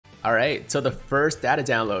Alright, so the first data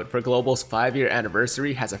download for Global's 5-year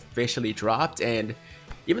anniversary has officially dropped, and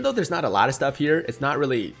even though there's not a lot of stuff here, it's not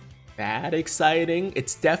really that exciting.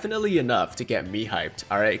 It's definitely enough to get me hyped,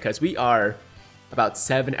 alright? Because we are about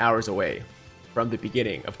 7 hours away from the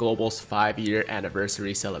beginning of Global's 5-year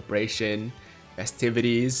anniversary celebration,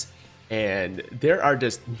 festivities, and there are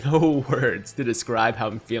just no words to describe how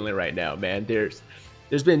I'm feeling right now, man. There's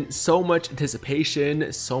been so much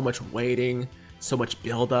anticipation, so much waiting, so much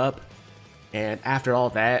build up, and after all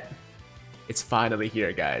that, it's finally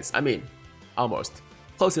here, guys. I mean, almost.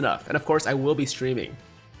 Close enough. And of course, I will be streaming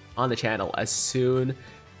on the channel as soon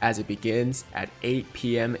as it begins at 8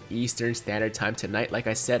 p.m. Eastern Standard Time tonight. Like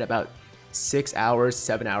I said, about 6 hours,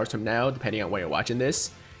 7 hours from now, depending on when you're watching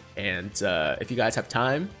this. And if you guys have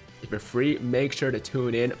time, if you're free, make sure to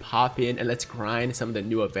tune in, pop in, and let's grind some of the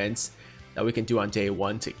new events that we can do on day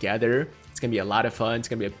one together. It's gonna be a lot of fun. It's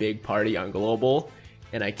gonna be a big party on Global,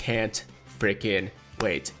 and I can't freaking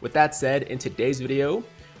wait. With that said, in today's video,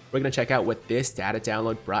 we're gonna check out what this data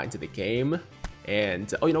download brought into the game.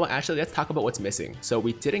 And oh, you know what? Actually, let's talk about what's missing. So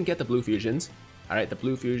we didn't get the blue fusions. All right, the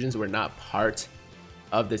blue fusions were not part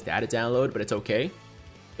of this data download, but it's okay.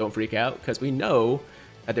 Don't freak out, because we know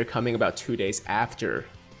that they're coming about 2 days after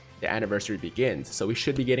the anniversary begins. So we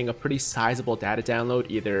should be getting a pretty sizable data download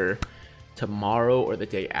either tomorrow or the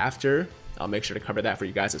day after. I'll make sure to cover that for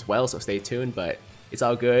you guys as well, so stay tuned, but it's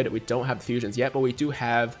all good. We don't have the fusions yet, but we do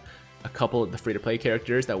have a couple of the free-to-play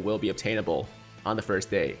characters that will be obtainable on the first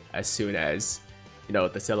day as soon as, you know,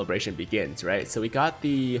 the celebration begins, right? So we got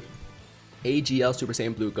the AGL Super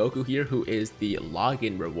Saiyan Blue Goku here, who is the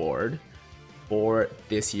login reward for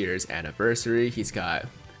this year's anniversary. He's got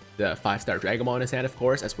the 5-star Dragon Ball in his hand, of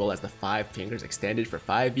course, as well as the 5 fingers extended for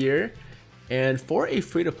 5-year. And for a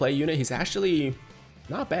free-to-play unit, he's actually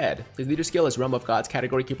not bad. His leader skill is Realm of Gods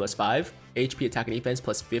category Q +5, HP attack and defense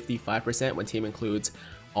plus 55% when team includes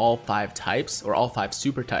all 5 types, or all 5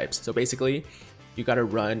 super types. So basically, you gotta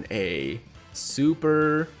run a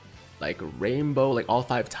super, like, rainbow, like all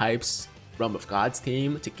 5 types Realm of Gods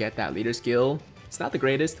team to get that leader skill. It's not the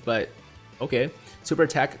greatest, but okay. Super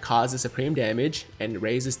attack causes supreme damage and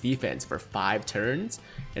raises defense for 5 turns.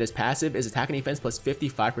 And his passive is attack and defense plus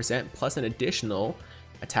 55% plus an additional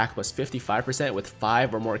attack plus 55% with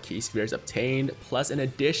 5 or more key spheres obtained, plus an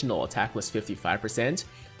additional attack plus 55%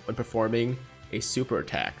 when performing a super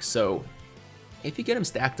attack. So if you get him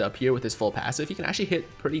stacked up here with his full passive, he can actually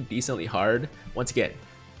hit pretty decently hard, once again,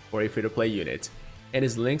 for a free-to-play unit. And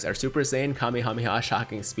his links are Super Saiyan, Kamehameha,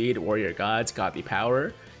 Shocking Speed, Warrior Gods, Godly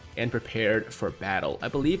Power, and Prepared for Battle. I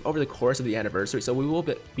believe over the course of the anniversary, so we will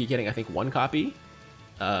be getting, I think, 1 copy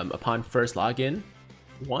upon first login.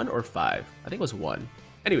 1 or 5? I think it was 1.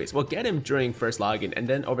 Anyways, we'll get him during first login, and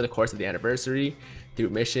then over the course of the anniversary, through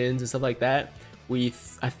missions and stuff like that,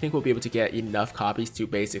 I think we'll be able to get enough copies to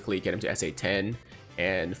basically get him to SA10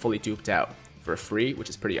 and fully duped out for free, which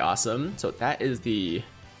is pretty awesome. So that is the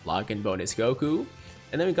login bonus Goku.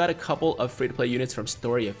 And then we got a couple of free-to-play units from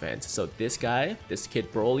story events. So this guy, this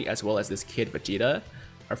Kid Broly, as well as this Kid Vegeta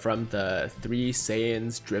are from the 3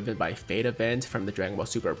 Saiyans Driven by Fate event from the Dragon Ball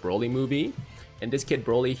Super Broly movie. And this Kid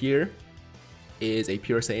Broly here is a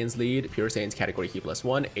Pure Saiyan's lead, Pure Saiyan's category Q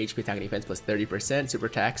 +1, HP attack and defense plus 30%, super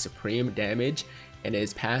attack, supreme damage, and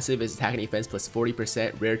his passive is attack and defense plus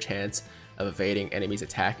 40%, rare chance of evading enemies'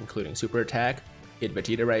 attack, including super attack. Kid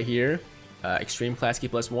Vegeta right here, extreme class Q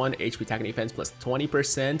 +1, HP attack and defense plus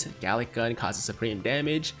 20%, Gallic Gun causes supreme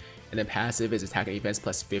damage, and then passive is attack and defense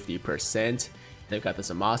plus 50%. They've got the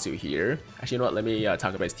Zamasu here. Actually, you know what? Let me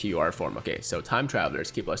talk about his TUR form. Okay, so Time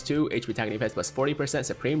Travelers, Q +2, HP attack and defense plus 40%,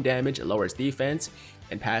 supreme damage, lowers defense,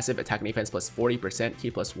 and passive attack and defense plus 40%,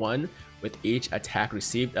 Q +1. With each attack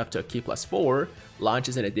received up to a Q +4,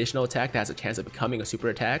 launches an additional attack that has a chance of becoming a super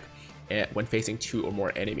attack when facing 2 or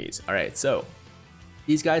more enemies. Alright, so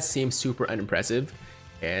these guys seem super unimpressive,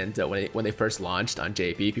 and when they first launched on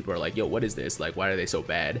JP, people are like, yo, what is this? Like, why are they so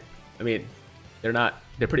bad? I mean,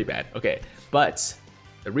 they're pretty bad, okay. But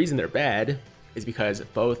the reason they're bad is because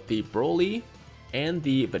both the Broly and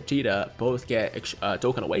the Vegeta both get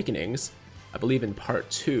Dokkan Awakenings, I believe in part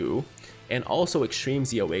 2, and also Extreme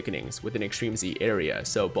Z Awakenings within Extreme Z area.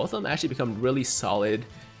 So both of them actually become really solid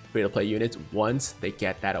free-to-play units once they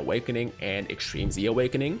get that Awakening and Extreme Z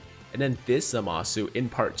Awakening. And then this Zamasu in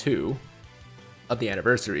part 2 of the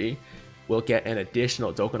anniversary will get an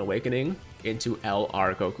additional Dokkan Awakening into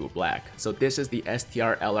LR Goku Black. So this is the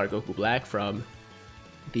STR LR Goku Black from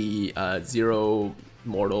the Zero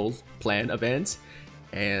Mortals Plan event,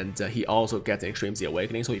 and he also gets an Extreme Z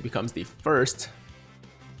Awakening, so he becomes the first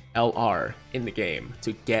LR in the game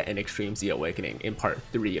to get an Extreme Z Awakening in part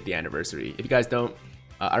 3 of the anniversary. If you guys don't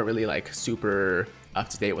aren't really like super up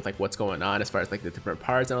to date with like what's going on as far as like the different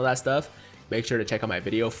parts and all that stuff, make sure to check out my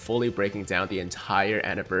video fully breaking down the entire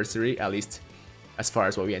anniversary, at least as far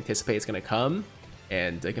as what we anticipate is going to come.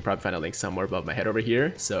 And I can probably find a link somewhere above my head over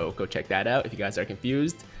here, so go check that out if you guys are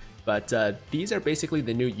confused. But these are basically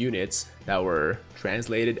the new units that were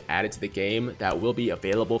translated, added to the game, that will be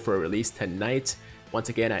available for release tonight, once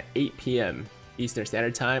again at 8 p.m. Eastern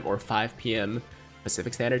Standard Time or 5 p.m.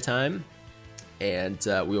 Pacific Standard Time. And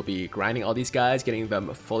we'll be grinding all these guys, getting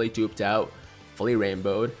them fully duped out, fully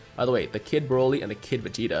rainbowed. By the way, the Kid Broly and the Kid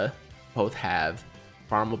Vegeta both have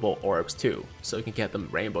farmable orbs too, so you can get them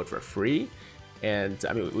rainbowed for free. And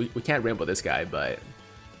I mean, we can't rainbow this guy, but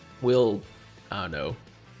we'll, I don't know,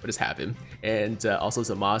 what just happened. And also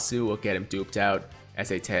Zamasu will get him duped out,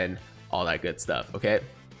 SA10, all that good stuff, okay?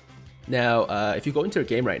 Now, if you go into your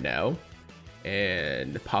game right now,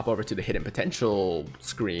 and pop over to the hidden potential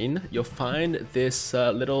screen, you'll find this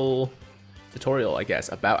little tutorial, I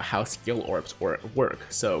guess, about how skill orbs work.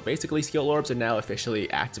 So basically, skill orbs are now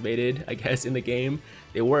officially activated, I guess, in the game.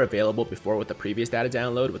 They were available before with the previous data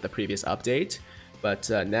download, with the previous update, but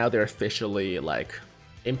now they're officially like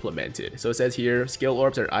implemented. So it says here, skill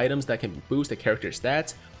orbs are items that can boost a character's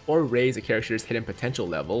stats or raise a character's hidden potential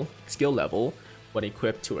level, skill level, when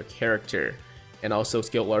equipped to a character. And also,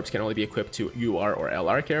 skill orbs can only be equipped to UR or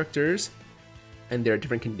LR characters, and there are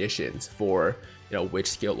different conditions for, you know, which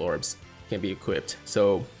skill orbs can be equipped.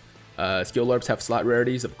 So skill orbs have slot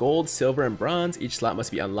rarities of gold, silver, and bronze. Each slot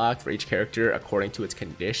must be unlocked for each character according to its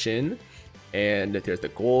condition. And there's the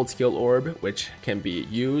gold skill orb, which can be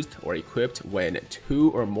used or equipped when 2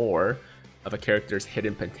 or more of a character's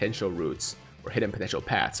hidden potential routes or hidden potential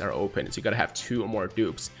paths are open. So you gotta have 2 or more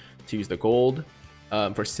dupes to use the gold.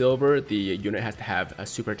 For silver, the unit has to have a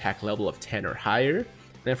super attack level of 10 or higher. And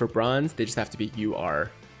then for bronze, they just have to be UR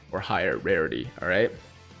or higher rarity, alright?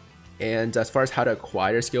 And as far as how to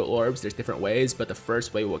acquire skill orbs, there's different ways, but the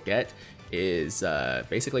first way we'll get is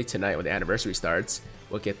basically tonight when the anniversary starts,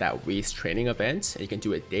 we'll get that Whis training event, and you can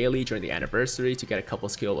do it daily during the anniversary to get a couple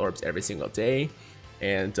skill orbs every single day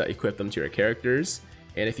and equip them to your characters.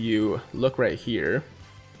 And if you look right here,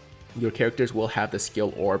 your characters will have the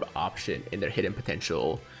skill orb option in their hidden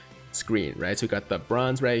potential screen, right? So we got the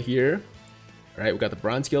bronze right here, right? We got the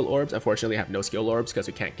bronze skill orbs. Unfortunately, I have no skill orbs because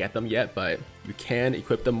we can't get them yet, but you can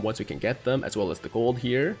equip them once we can get them, as well as the gold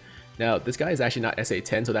here. Now, this guy is actually not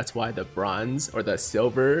SA10, so that's why the bronze or the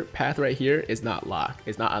silver path right here is not locked.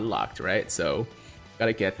 It's not unlocked, right? So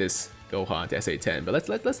gotta get this Gohan to SA10. But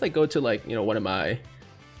let's like go to like, you know, one of my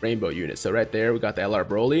rainbow units. So right there, we got the LR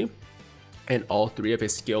Broly, and all 3 of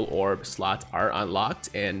his skill orb slots are unlocked.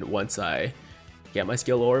 And once I get my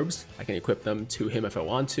skill orbs, I can equip them to him if I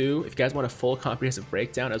want to. If you guys want a full comprehensive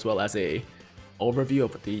breakdown as well as a overview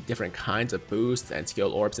of the different kinds of boosts and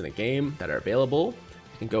skill orbs in the game that are available,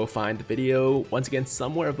 you can go find the video once again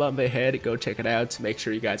somewhere above my head. Go check it out. Make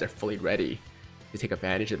sure you guys are fully ready to take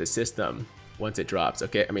advantage of the system once it drops.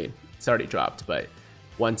 Okay, I mean, it's already dropped, but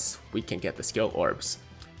once we can get the skill orbs.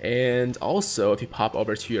 And also, if you pop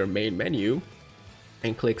over to your main menu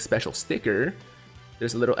and click special sticker,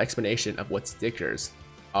 there's a little explanation of what stickers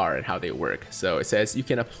are and how they work. So it says you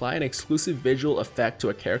can apply an exclusive visual effect to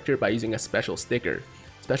a character by using a special sticker.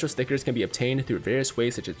 Special stickers can be obtained through various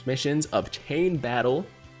ways, such as missions of chain battle.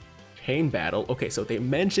 Chain battle. Okay, so they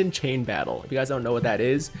mentioned chain battle. If you guys don't know what that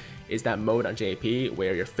is that mode on JP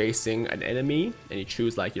where you're facing an enemy and you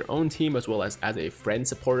choose like your own team as well as a friend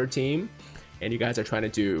supporter team. And you guys are trying to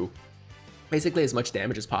do basically as much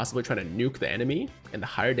damage as possible, trying to nuke the enemy. And the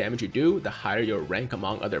higher damage you do, the higher your rank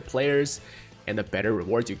among other players and the better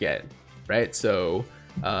rewards you get, right? So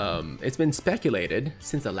it's been speculated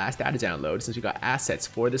since the last data download, since we got assets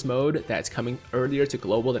for this mode, that's coming earlier to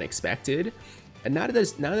global than expected. And now that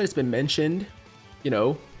it's been mentioned, you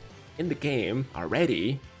know, in the game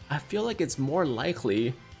already, I feel like it's more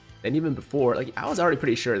likely than even before. Like, I was already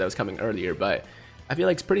pretty sure that was coming earlier, but I feel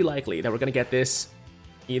like it's pretty likely that we're gonna get this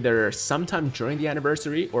either sometime during the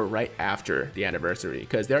anniversary or right after the anniversary,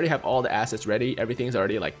 because they already have all the assets ready. Everything's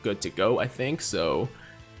already like good to go, I think. So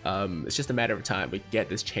it's just a matter of time we get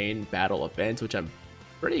this chain battle event, which I'm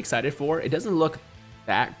pretty excited for. It doesn't look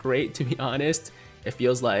that great, to be honest. It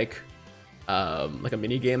feels like a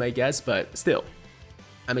mini game, I guess, but still,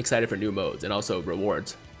 I'm excited for new modes, and also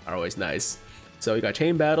rewards are always nice. So you got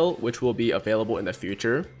chain battle, which will be available in the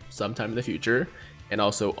future, sometime in the future, and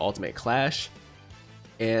also ultimate clash.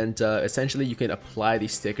 And essentially you can apply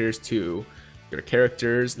these stickers to your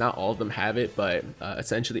characters. Not all of them have it, but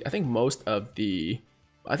essentially I think most of the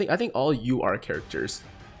I think all UR characters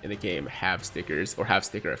in the game have stickers or have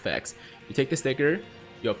sticker effects. You take the sticker,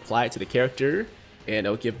 you apply it to the character, and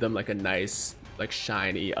it'll give them like a nice like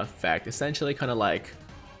shiny effect, essentially kind of like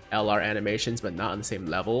LR animations, but not on the same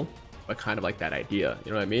level, but kind of like that idea,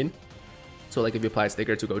 you know what I mean? So like if you apply a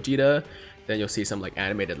sticker to Gogeta, then you'll see some like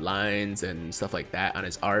animated lines and stuff like that on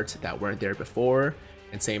his art that weren't there before.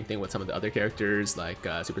 And same thing with some of the other characters like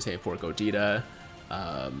Super Saiyan 4 Gogeta,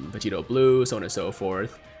 Vegito Blue, so on and so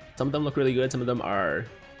forth. Some of them look really good, some of them are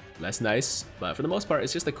less nice, but for the most part,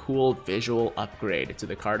 it's just a cool visual upgrade to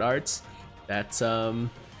the card arts that's, I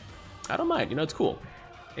don't mind, you know, it's cool.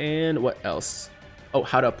 And what else? Oh,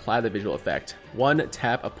 how to apply the visual effect. 1,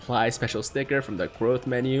 tap apply special sticker from the growth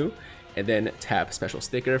menu, and then tap special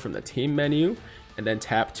sticker from the team menu, and then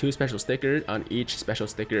tap 2 special stickers on each special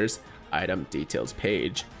sticker's item details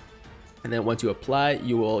page. And then once you apply,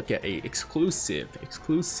 you will get a exclusive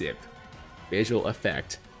visual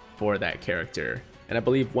effect for that character. And I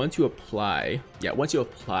believe once you apply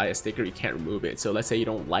a sticker, you can't remove it. So let's say you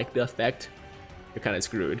don't like the effect, you're kind of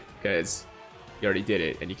screwed because you already did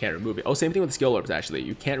it and you can't remove it. Oh, same thing with skill orbs actually.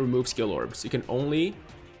 You can't remove skill orbs. You can only,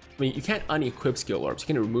 you can't unequip skill orbs. You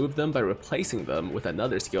can remove them by replacing them with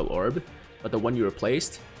another skill orb, but the one you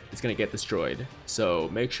replaced is gonna get destroyed. So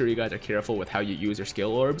make sure you guys are careful with how you use your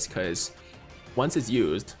skill orbs, because once it's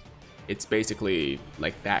used, it's basically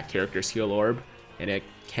like that character's skill orb and it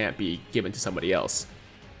can't be given to somebody else.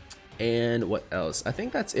 And what else? I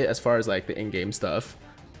think that's it as far as like the in-game stuff.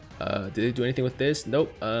 Did they do anything with this?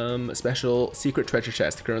 Nope. Special secret treasure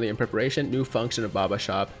chest currently in preparation. New function of Baba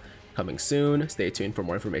Shop coming soon. Stay tuned for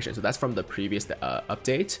more information. So that's from the previous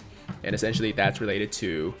update, and essentially that's related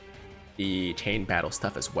to the chain battle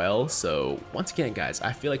stuff as well. So once again, guys,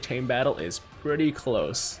 I feel like chain battle is pretty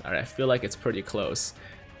close. All right, I feel like it's pretty close.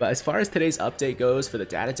 But as far as today's update goes for the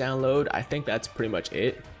data download, I think that's pretty much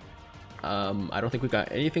it. I don't think we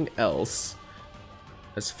got anything else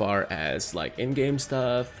as far as like in-game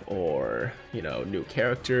stuff or, you know, new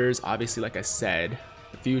characters. Obviously, like I said,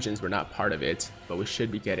 the fusions were not part of it, but we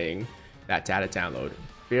should be getting that data download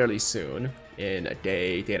fairly soon, in a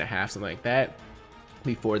day and a half, something like that,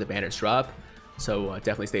 before the banners drop. So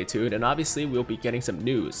definitely stay tuned. And obviously we'll be getting some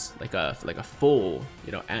news, like a full,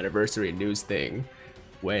 you know, anniversary news thing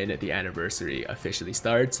when the anniversary officially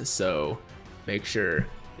starts. So make sure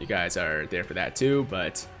you guys are there for that too.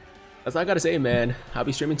 But that's all I gotta say, man. I'll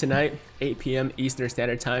be streaming tonight, 8 p.m. Eastern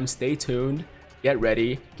Standard Time. Stay tuned, get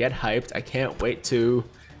ready, get hyped. I can't wait to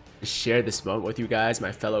share this moment with you guys,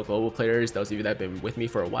 my fellow global players, those of you that have been with me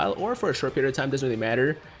for a while or for a short period of time, doesn't really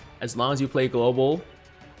matter. As long as you play global,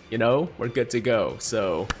 you know, we're good to go.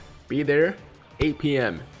 So be there, 8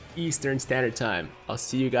 p.m. Eastern Standard Time. I'll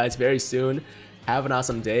see you guys very soon. Have an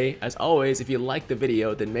awesome day. As always, if you like the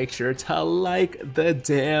video, then make sure to like the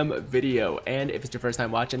damn video. And if it's your first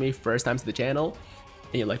time watching me, first time to the channel,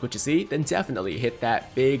 and you like what you see, then definitely hit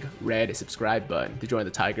that big red subscribe button to join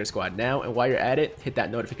the Tiger Squad now. And while you're at it, hit that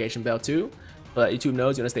notification bell too, so that YouTube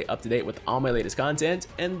knows you want to stay up to date with all my latest content.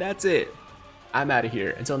 And that's it. I'm out of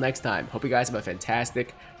here. Until next time, hope you guys have a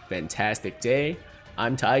fantastic day.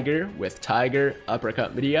 I'm Tiger with Tiger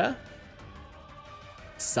Uppercut Media,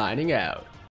 signing out.